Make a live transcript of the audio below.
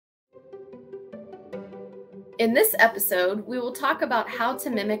In this episode, we will talk about how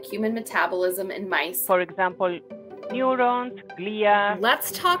to mimic human metabolism in mice. For example, neurons, glia.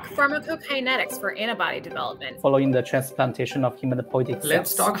 Let's talk pharmacokinetics for antibody development. Following the transplantation of hematopoietic cells.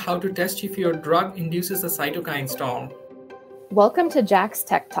 Let's talk how to test if your drug induces a cytokine storm. Welcome to JAX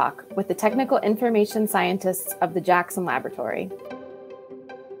Tech Talk with the technical information scientists of the JAX laboratory.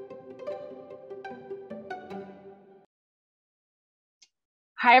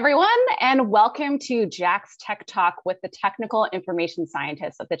 Hi, everyone, and welcome to JAX Tech Talk with the technical information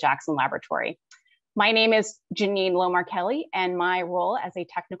scientists of the Jackson Laboratory. My name is Janine Lomar-Kelly, and my role as a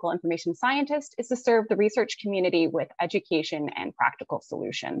technical information scientist is to serve the research community with education and practical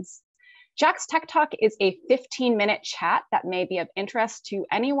solutions. JAX Tech Talk is a 15-minute chat that may be of interest to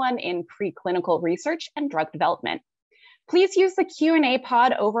anyone in preclinical research and drug development. Please use the Q&A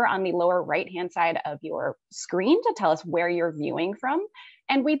pod over on the lower right-hand side of your screen to tell us where you're viewing from.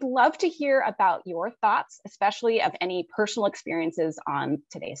 And we'd love to hear about your thoughts, especially of any personal experiences on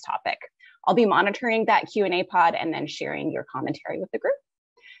today's topic. I'll be monitoring that Q&A pod and then sharing your commentary with the group.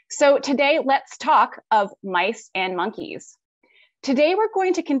 So today, let's talk of mice and monkeys. Today, we're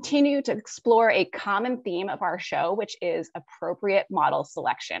going to continue to explore a common theme of our show, which is appropriate model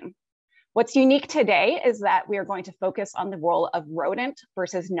selection. What's unique today is that we are going to focus on the role of rodent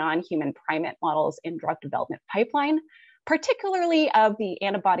versus non-human primate models in drug development pipeline, particularly of the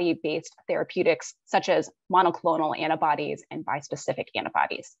antibody-based therapeutics, such as monoclonal antibodies and bispecific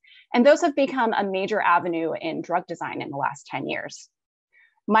antibodies. And those have become a major avenue in drug design in the last 10 years.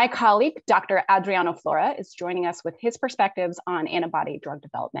 My colleague, Dr. Adriano Flora, is joining us with his perspectives on antibody drug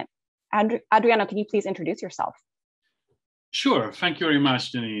development. Adriano, can you please introduce yourself? Sure, thank you very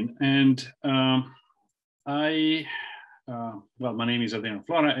much, Janine. And my name is Adriano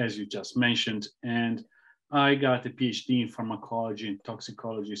Flora, as you just mentioned, and I got a PhD in pharmacology and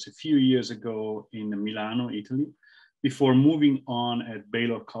toxicology a few years ago in Milano, Italy, before moving on at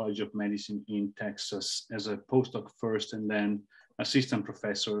Baylor College of Medicine in Texas as a postdoc first and then assistant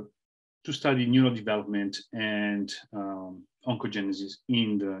professor to study neurodevelopment and oncogenesis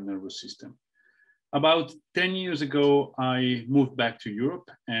in the nervous system. About 10 years ago, I moved back to Europe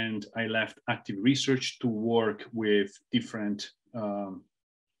and I left active research to work with different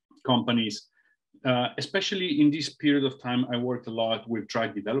companies. Especially in this period of time, I worked a lot with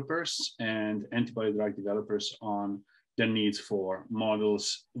drug developers and antibody drug developers on their needs for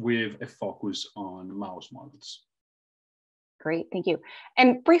models with a focus on mouse models. Great, thank you.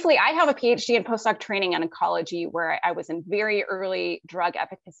 And briefly, I have a PhD in postdoc training in oncology where I was in very early drug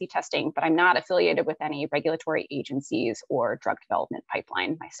efficacy testing, but I'm not affiliated with any regulatory agencies or drug development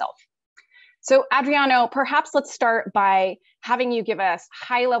pipeline myself. So Adriano, perhaps let's start by having you give us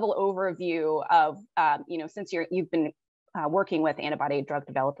high-level overview of, since you've been working with antibody drug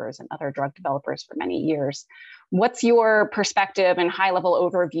developers and other drug developers for many years, what's your perspective and high-level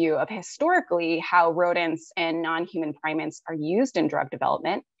overview of historically how rodents and non-human primates are used in drug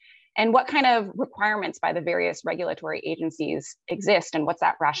development, and what kind of requirements by the various regulatory agencies exist, and what's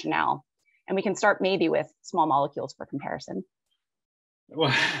that rationale? And we can start maybe with small molecules for comparison.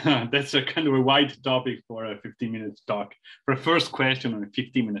 Well, that's a kind of a wide topic for a 15-minute talk, for a first question on a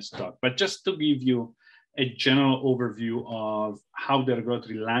 15-minute talk. But just to give you a general overview of how the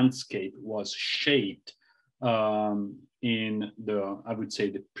regulatory landscape was shaped in the, I would say,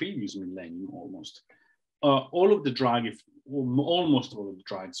 the previous millennium almost. All of the drugs, almost all of the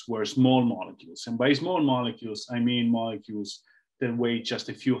drugs were small molecules. And by small molecules, I mean molecules that weigh just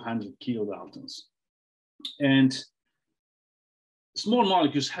a few hundred kilodaltons. And small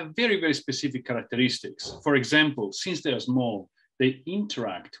molecules have very, very specific characteristics. For example, since they are small, they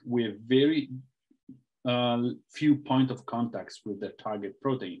interact with very few point of contacts with their target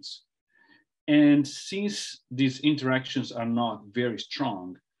proteins. And since these interactions are not very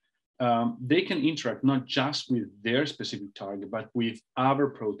strong, they can interact not just with their specific target, but with other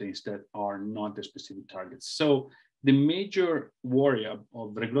proteins that are not their specific targets. So the major worry of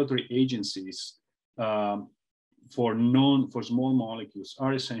regulatory agencies for small molecules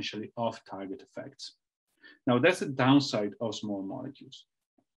are essentially off-target effects. Now, that's the downside of small molecules.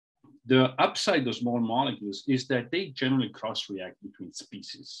 The upside of small molecules is that they generally cross-react between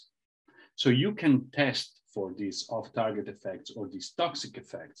species. So you can test for these off-target effects or these toxic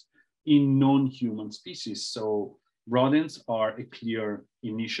effects in non-human species. So rodents are a clear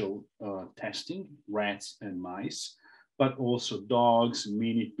initial testing, rats and mice, but also dogs,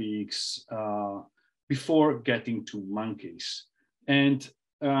 mini pigs, before getting to monkeys. And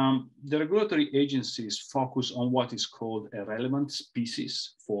the regulatory agencies focus on what is called a relevant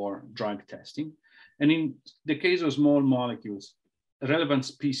species for drug testing. And in the case of small molecules, relevant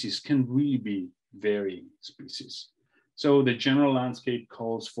species can really be vary species. So the general landscape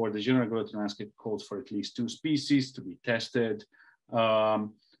calls for, the general regulatory landscape calls for at least 2 species to be tested.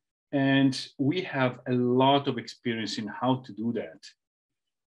 And we have a lot of experience in how to do that.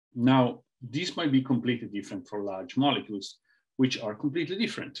 Now, this might be completely different for large molecules, which are completely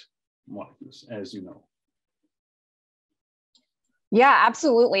different molecules, as you know. Yeah,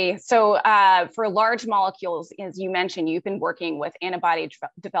 absolutely. So for large molecules, as you mentioned, you've been working with antibody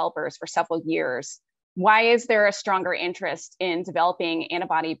developers for several years. Why is there a stronger interest in developing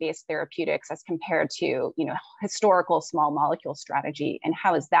antibody-based therapeutics as compared to, historical small molecule strategy? And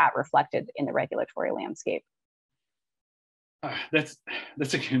how is that reflected in the regulatory landscape? That's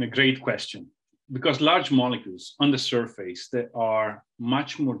again a great question, because large molecules on the surface, they are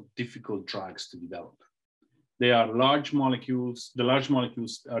much more difficult drugs to develop. They are large molecules. The large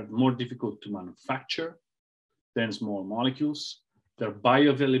molecules are more difficult to manufacture than small molecules. Their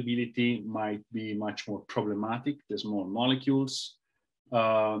bioavailability might be much more problematic than small molecules.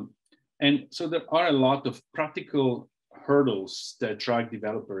 And so there are a lot of practical hurdles that drug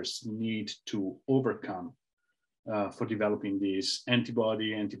developers need to overcome for developing these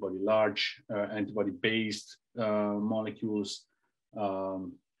antibody-based molecules,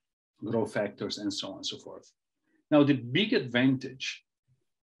 growth factors, and so on and so forth. Now, the big advantage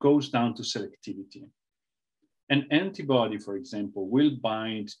goes down to selectivity. An antibody, for example, will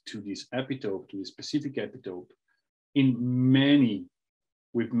bind to this epitope, to this specific epitope, with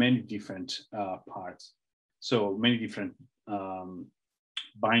many different parts. So many different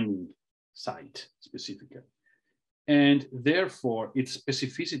binding site specifically. And therefore, its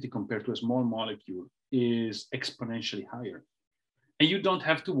specificity compared to a small molecule is exponentially higher. And you don't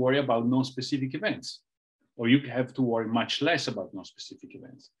have to worry about non-specific events, or you have to worry much less about non-specific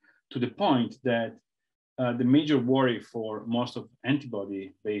events, to the point that the major worry for most of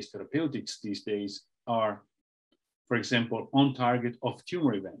antibody-based therapeutics these days are, for example, on target of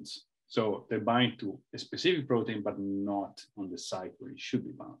tumor events. So they bind to a specific protein, but not on the site where it should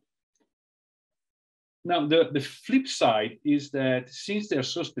be bound. Now, the flip side is that since they're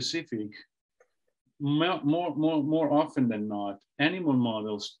so specific, more often than not, animal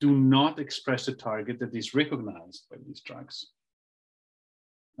models do not express a target that is recognized by these drugs.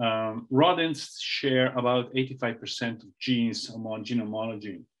 Rodents share about 85% of genes among gene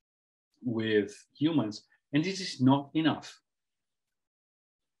homology with humans, and this is not enough.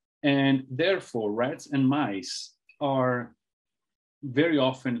 And therefore, rats and mice are very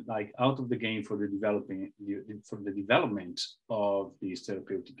often out of the game for the development of these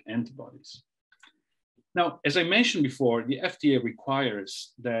therapeutic antibodies. Now, as I mentioned before, the FDA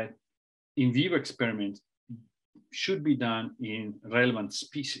requires that in vivo experiments should be done in relevant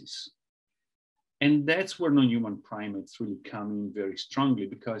species. And that's where non-human primates really come in very strongly,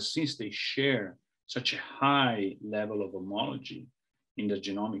 because since they share such a high level of homology in the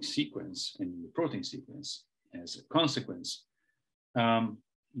genomic sequence and in the protein sequence as a consequence,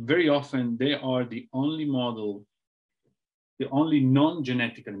 very often they are the only model, the only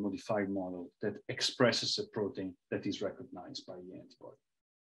non-genetically modified model that expresses a protein that is recognized by the antibody.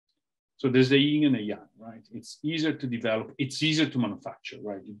 So there's a yin and a yang, right? It's easier to develop, it's easier to manufacture,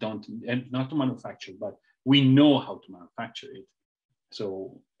 right? You don't, and not to manufacture, but we know how to manufacture it.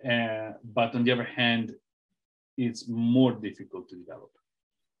 So, but on the other hand, it's more difficult to develop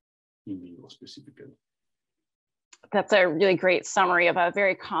in vivo specifically. That's a really great summary of a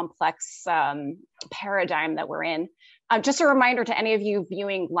very complex paradigm that we're in. Just a reminder to any of you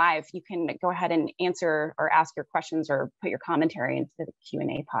viewing live, you can go ahead and answer or ask your questions or put your commentary into the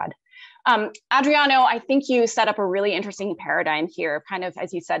Q&A pod. Adriano, I think you set up a really interesting paradigm here, kind of,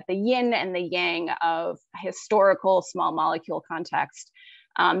 as you said, the yin and the yang of historical small molecule context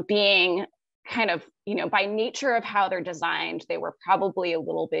being kind of, by nature of how they're designed, they were probably a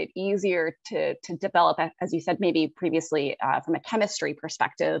little bit easier to develop, as you said, maybe previously from a chemistry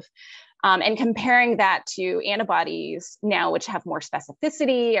perspective. And comparing that to antibodies now, which have more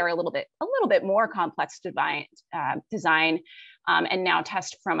specificity or a little bit more complex design, and now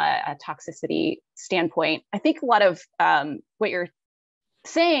test from a toxicity standpoint. I think a lot of what you're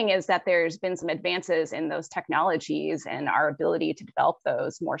saying is that there's been some advances in those technologies and our ability to develop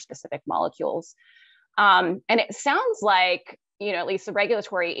those more specific molecules. And it sounds like, at least the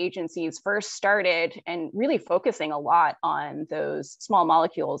regulatory agencies first started and really focusing a lot on those small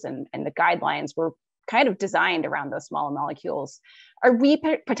molecules, and the guidelines were kind of designed around those small molecules. Are we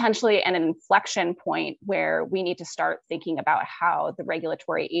potentially at an inflection point where we need to start thinking about how the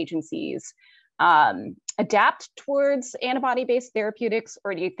regulatory agencies adapt towards antibody-based therapeutics,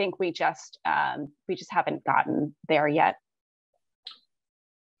 or do you think we just haven't gotten there yet?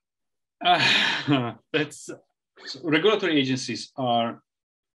 Regulatory agencies are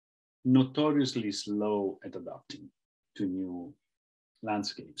notoriously slow at adapting to new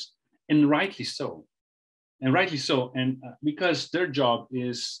landscapes, and rightly so. And because their job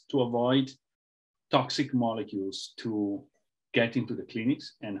is to avoid toxic molecules to get into the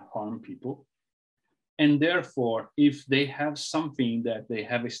clinics and harm people. And therefore, if they have something that they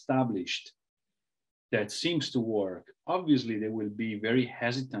have established that seems to work, obviously they will be very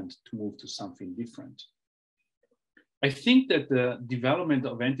hesitant to move to something different. I think that the development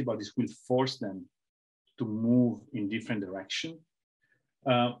of antibodies will force them to move in different direction.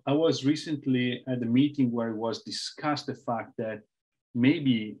 I was recently at a meeting where it was discussed the fact that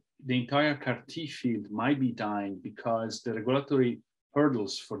maybe the entire CAR-T field might be dying because the regulatory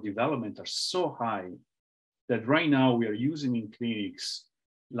hurdles for development are so high that right now we are using in clinics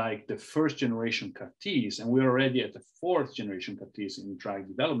like the first generation CAR-Ts, and we're already at the fourth generation CAR-Ts in drug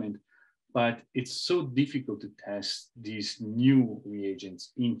development, but it's so difficult to test these new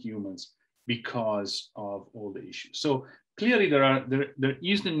reagents in humans because of all the issues. So clearly there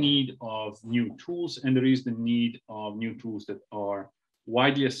is the need of new tools, and there is the need of new tools that are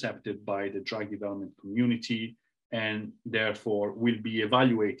widely accepted by the drug development community, and therefore will be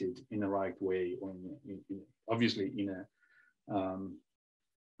evaluated in the right way, or obviously in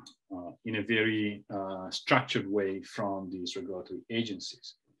a very structured way from these regulatory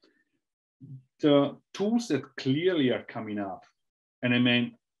agencies. The tools that clearly are coming up, and I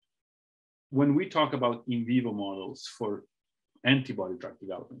mean, when we talk about in vivo models for antibody drug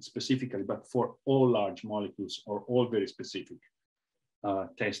development specifically, but for all large molecules or all very specific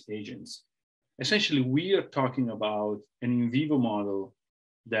test agents, essentially we are talking about an in vivo model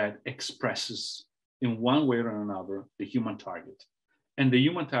that expresses in one way or another the human target. And the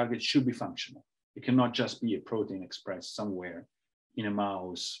human target should be functional. It cannot just be a protein expressed somewhere in a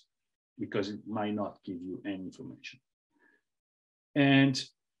mouse because it might not give you any information. And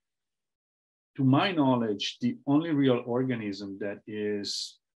to my knowledge, the only real organism that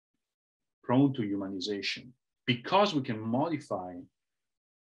is prone to humanization, because we can modify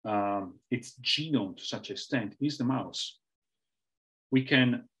its genome to such extent, is the mouse. We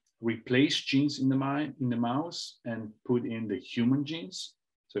can replace genes in the mouse and put in the human genes.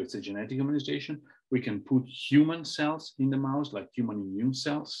 So it's a genetic humanization. We can put human cells in the mouse, like human immune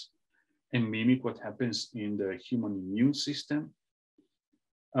cells, and mimic what happens in the human immune system.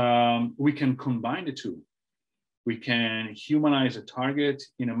 We can combine the two. We can humanize a target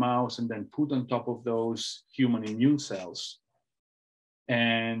in a mouse and then put on top of those human immune cells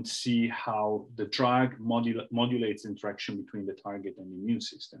and see how the drug modulates interaction between the target and the immune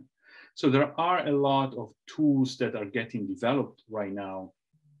system. So there are a lot of tools that are getting developed right now.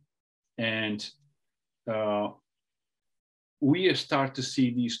 And we start to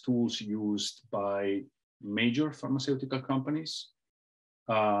see these tools used by major pharmaceutical companies.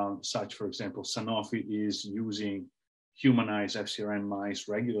 Such, for example, Sanofi is using humanized FcRn mice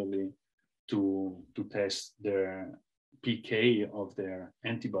regularly to test their PK of their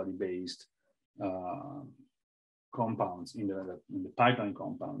antibody-based compounds in the pipeline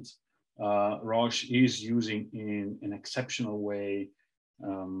compounds. Roche is using in an exceptional way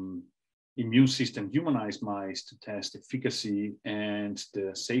immune system humanized mice to test efficacy and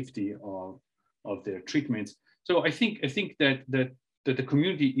the safety of their treatments. So I think that the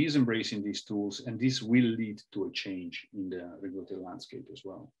community is embracing these tools, and this will lead to a change in the regulatory landscape as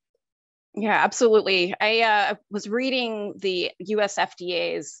well. Yeah, absolutely. I was reading the US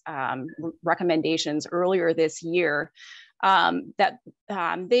FDA's recommendations earlier this year that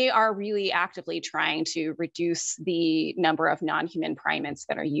they are really actively trying to reduce the number of non-human primates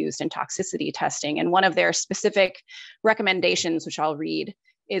that are used in toxicity testing. And one of their specific recommendations, which I'll read,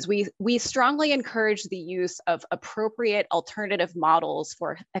 is we strongly encourage the use of appropriate alternative models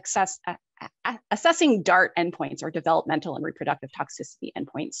for assessing DART endpoints, or developmental and reproductive toxicity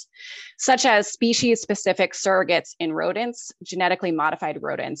endpoints, such as species-specific surrogates in rodents, genetically modified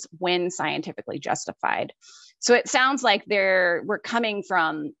rodents, when scientifically justified. So it sounds like we're coming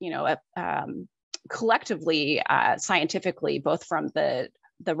from, collectively, scientifically, both from the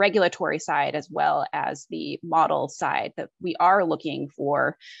regulatory side as well as the model side, that we are looking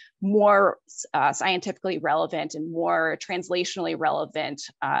for more scientifically relevant and more translationally relevant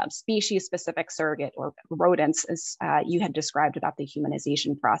species-specific surrogate or rodents, as you had described about the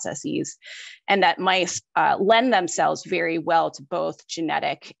humanization processes, and that mice lend themselves very well to both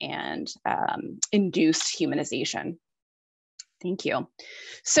genetic and induced humanization. Thank you.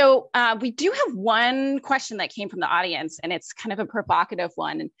 So we do have one question that came from the audience, and it's kind of a provocative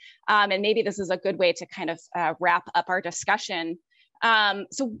one. And maybe this is a good way to kind of wrap up our discussion.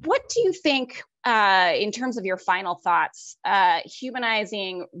 So what do you think, in terms of your final thoughts,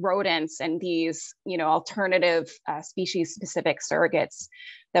 humanizing rodents and these, alternative species-specific surrogates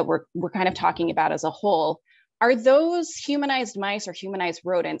that we're kind of talking about as a whole, are those humanized mice or humanized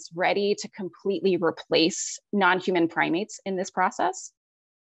rodents ready to completely replace non-human primates in this process?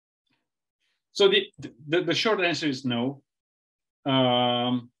 So the short answer is no.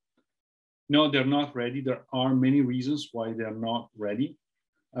 No, they're not ready. There are many reasons why they're not ready.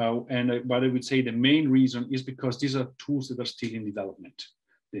 But I would say the main reason is because these are tools that are still in development.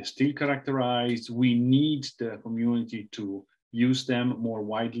 They're still characterized. We need the community to use them more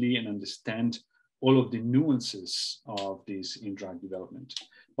widely and understand all of the nuances of this in drug development.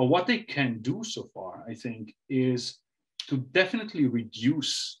 But what they can do so far, I think, is to definitely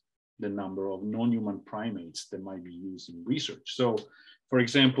reduce the number of non-human primates that might be used in research. So, for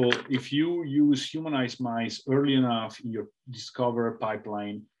example, if you use humanized mice early enough in your discovery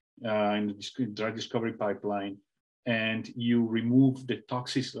pipeline, in the drug discovery pipeline, and you remove the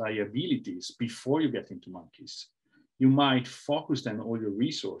toxic liabilities before you get into monkeys, you might focus then all your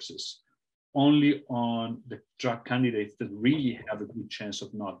resources only on the drug candidates that really have a good chance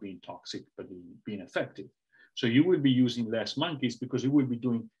of not being toxic, but being effective. So you will be using less monkeys because you will be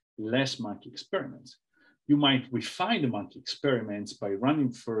doing less monkey experiments. You might refine the monkey experiments by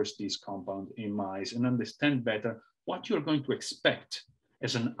running first this compound in mice and understand better what you're going to expect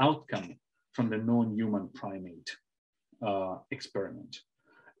as an outcome from the non-human primate experiment.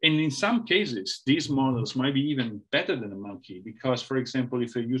 And in some cases, these models might be even better than a monkey because, for example,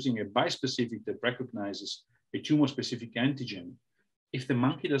 if you're using a bispecific that recognizes a tumor-specific antigen, if the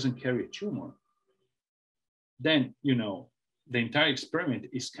monkey doesn't carry a tumor, then, the entire experiment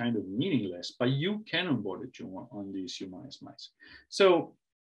is kind of meaningless, but you can onboard a tumor on these humanized mice. So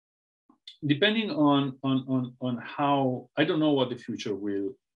depending on how, I don't know what the future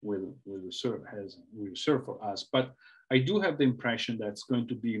will serve for us, but I do have the impression that it's going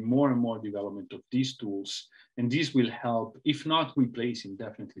to be more and more development of these tools, and these will help, if not replacing,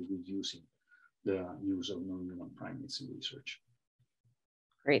 definitely reducing the use of non-human primates in research.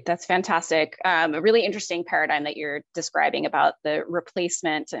 Great, that's fantastic. A really interesting paradigm that you're describing about the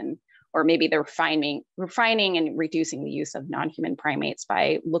replacement or maybe the refining and reducing the use of non-human primates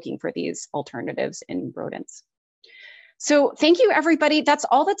by looking for these alternatives in rodents. So thank you, everybody. That's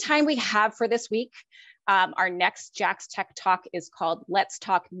all the time we have for this week. Our next JAX Tech Talk is called Let's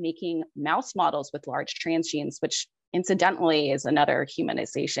Talk Making Mouse Models with Large Transgenes, which incidentally is another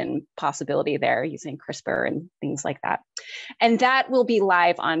humanization possibility there using CRISPR and things like that. And that will be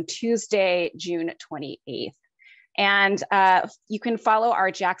live on Tuesday, June 28th. And you can follow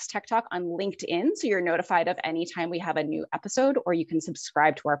our JAX Tech Talk on LinkedIn so you're notified of any time we have a new episode, or you can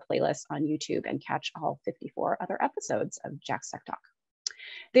subscribe to our playlist on YouTube and catch all 54 other episodes of JAX Tech Talk.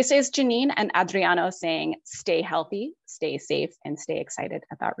 This is Janine and Adriano saying, stay healthy, stay safe, and stay excited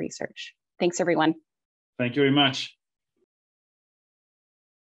about research. Thanks, everyone. Thank you very much.